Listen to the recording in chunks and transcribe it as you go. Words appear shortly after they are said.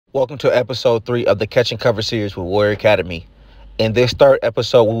Welcome to episode 3 of the Catch and Cover series with Warrior Academy. In this third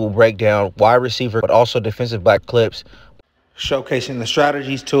episode, we will break down wide receiver, but also defensive back clips, showcasing the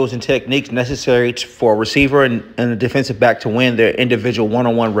strategies, tools, and techniques necessary for a receiver and a defensive back to win their individual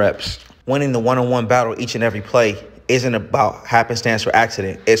one-on-one reps. Winning the one-on-one battle each and every play isn't about happenstance or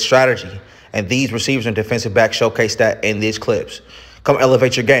accident. It's strategy, and these receivers and defensive backs showcase that in these clips. Come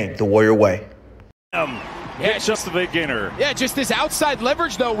elevate your game the Warrior way. Yeah, just the beginner. Yeah, just this outside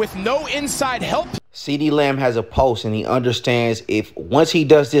leverage, though, with no inside help. CeeDee Lamb has a post, and he understands if once he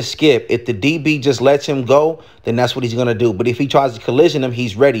does this skip, if the DB just lets him go, then that's what he's going to do. But if he tries to collision him,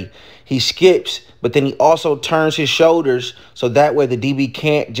 he's ready. He skips, but then he also turns his shoulders so that way the DB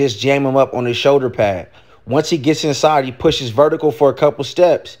can't just jam him up on his shoulder pad. Once he gets inside, he pushes vertical for a couple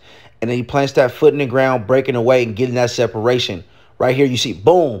steps, and then he plants that foot in the ground, breaking away and getting that separation. Right here, you see,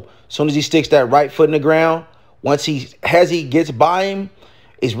 boom. As soon as he sticks that right foot in the ground, once he gets by him,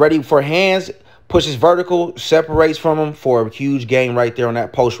 is ready for hands, pushes vertical, separates from him for a huge gain right there on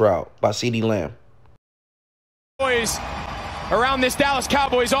that post route by CeeDee Lamb. Boys around this Dallas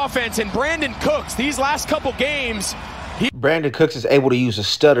Cowboys offense, and Brandon Cooks, these last couple games. Brandon Cooks is able to use a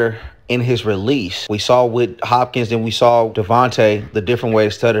stutter in his release. We saw with Hopkins, then we saw Devontae, the different way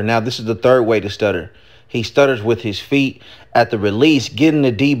to stutter. Now this is the third way to stutter. He stutters with his feet at the release, getting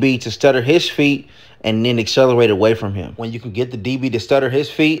the DB to stutter his feet and then accelerate away from him. When you can get the DB to stutter his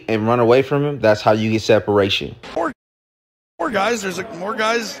feet and run away from him, that's how you get separation. More guys, there's more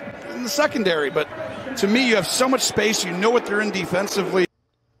guys in the secondary, but to me, you have so much space. You know what they're in defensively.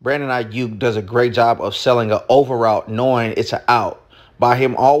 Brandon Aiyuk does a great job of selling an over route, knowing it's an out. By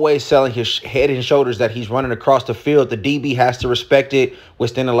him always selling his head and shoulders that he's running across the field, the DB has to respect it,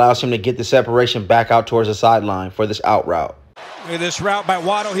 which then allows him to get the separation back out towards the sideline for this out route. With this route by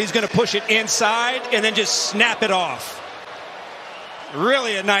Waddle, he's going to push it inside and then just snap it off.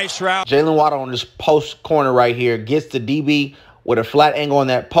 Really a nice route. Jaylen Waddle on this post corner right here gets the DB with a flat angle on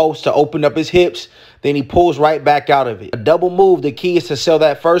that post to open up his hips. Then he pulls right back out of it. A double move, the key is to sell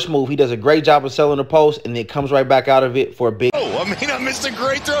that first move. He does a great job of selling the post, and then comes right back out of it for a big. I missed a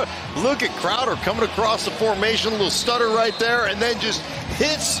great throw. Look at Crowder coming across the formation, a little stutter right there, and then just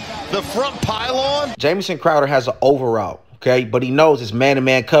hits the front pylon. Jamison Crowder has an over route. Okay, but he knows it's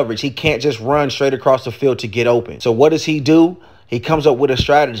man-to-man coverage. He can't just run straight across the field to get open. So what does he do? He comes up with a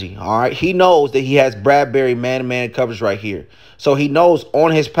strategy, all right? He knows that he has Bradbury man-to-man coverage right here. So he knows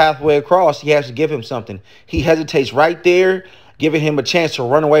on his pathway across, he has to give him something. He hesitates right there, giving him a chance to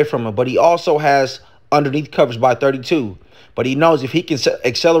run away from him. But he also has underneath coverage by 32. But he knows if he can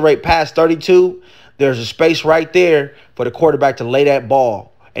accelerate past 32, there's a space right there for the quarterback to lay that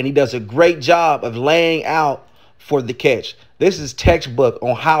ball. And he does a great job of laying out for the catch. This is textbook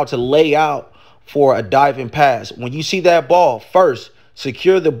on how to lay out for a diving pass. When you see that ball, first,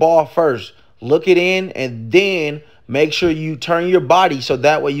 secure the ball first. Look it in, and then make sure you turn your body so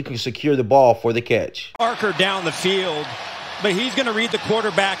that way you can secure the ball for the catch. Parker down the field, but he's going to read the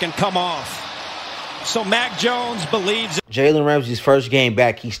quarterback and come off. So Mac Jones believes. Jalen Ramsey's first game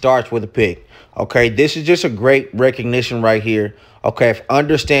back, he starts with a pick. Okay, this is just a great recognition right here. Okay, of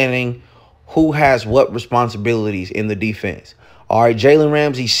understanding who has what responsibilities in the defense. All right, Jalen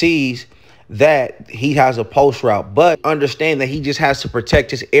Ramsey sees that he has a post route, but understand that he just has to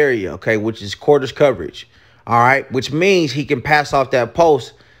protect his area, okay, which is quarters coverage. All right, which means he can pass off that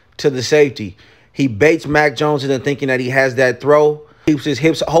post to the safety. He baits Mac Jones into thinking that he has that throw. Keeps his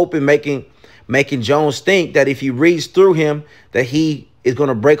hips open, making Jones think that if he reads through him, that he is going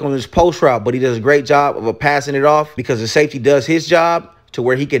to break on his post route, but he does a great job of passing it off because the safety does his job to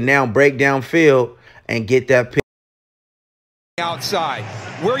where he can now break downfield and get that pick. Outside.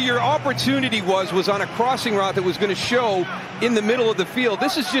 Where your opportunity was on a crossing route that was going to show in the middle of the field.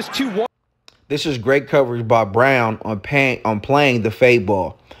 This is just too wide. This is great coverage by Brown on playing the fade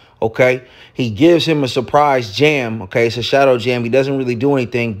ball. Okay, he gives him a surprise jam. Okay, it's a shadow jam. He doesn't really do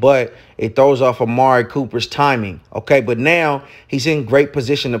anything, but it throws off Amari Cooper's timing. Okay, but now he's in great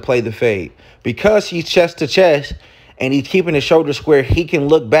position to play the fade because he's chest to chest and he's keeping his shoulder square. He can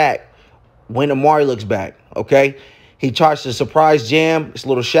look back when Amari looks back. Okay, he tries to surprise jam. It's a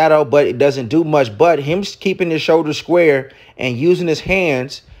little shadow, but it doesn't do much. But him keeping his shoulder square and using his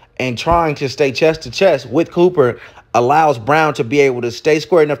hands and trying to stay chest to chest with Cooper allows Brown to be able to stay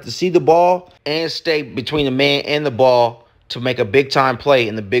square enough to see the ball and stay between the man and the ball to make a big-time play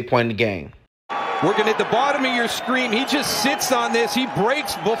in the big point in the game. Working at the bottom of your screen. He just sits on this. He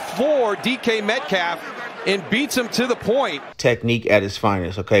breaks before DK Metcalf and beats him to the point. Technique at its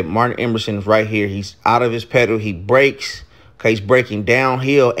finest, okay? Martin Emerson is right here. He's out of his pedal. He breaks. Okay, he's breaking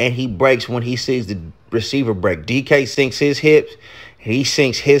downhill, and he breaks when he sees the receiver break. DK sinks his hips, He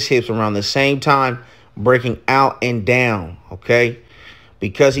sinks his hips around the same time, breaking out and down, okay?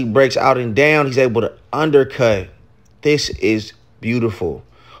 Because he breaks out and down, he's able to undercut. This is beautiful,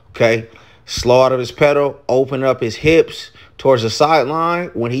 okay? Slow out of his pedal, open up his hips towards the sideline.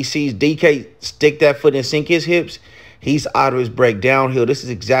 When he sees DK stick that foot and sink his hips, he's out of his break downhill. This is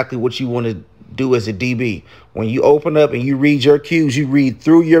exactly what you want to do as a DB. When you open up and you read your cues, you read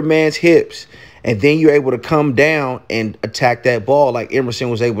through your man's hips, and then you're able to come down and attack that ball like Emerson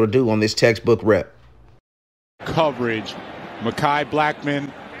was able to do on this textbook rep. Coverage. Mekhi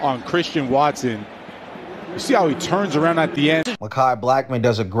Blackmon on Christian Watson. You see how he turns around at the end. Mekhi Blackmon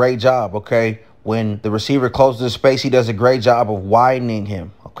does a great job, okay? When the receiver closes the space, he does a great job of widening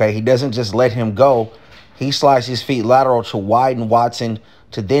him, okay? He doesn't just let him go. He slides his feet lateral to widen Watson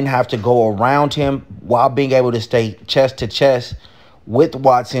to then have to go around him while being able to stay chest to chest with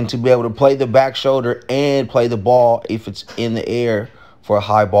Watson to be able to play the back shoulder and play the ball if it's in the air for a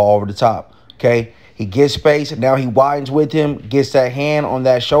high ball over the top, okay? He gets space, and now he widens with him, gets that hand on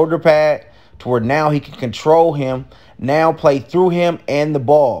that shoulder pad to where now he can control him, now play through him and the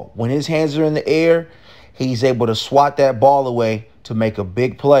ball. When his hands are in the air, he's able to swat that ball away to make a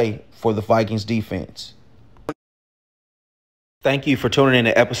big play for the Vikings defense. Thank you for tuning in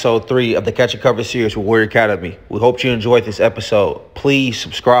to episode 3 of the Catch and Cover series with Warrior Academy. We hope you enjoyed this episode. Please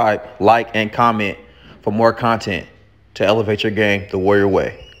subscribe, like, and comment for more content to elevate your game the Warrior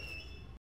way.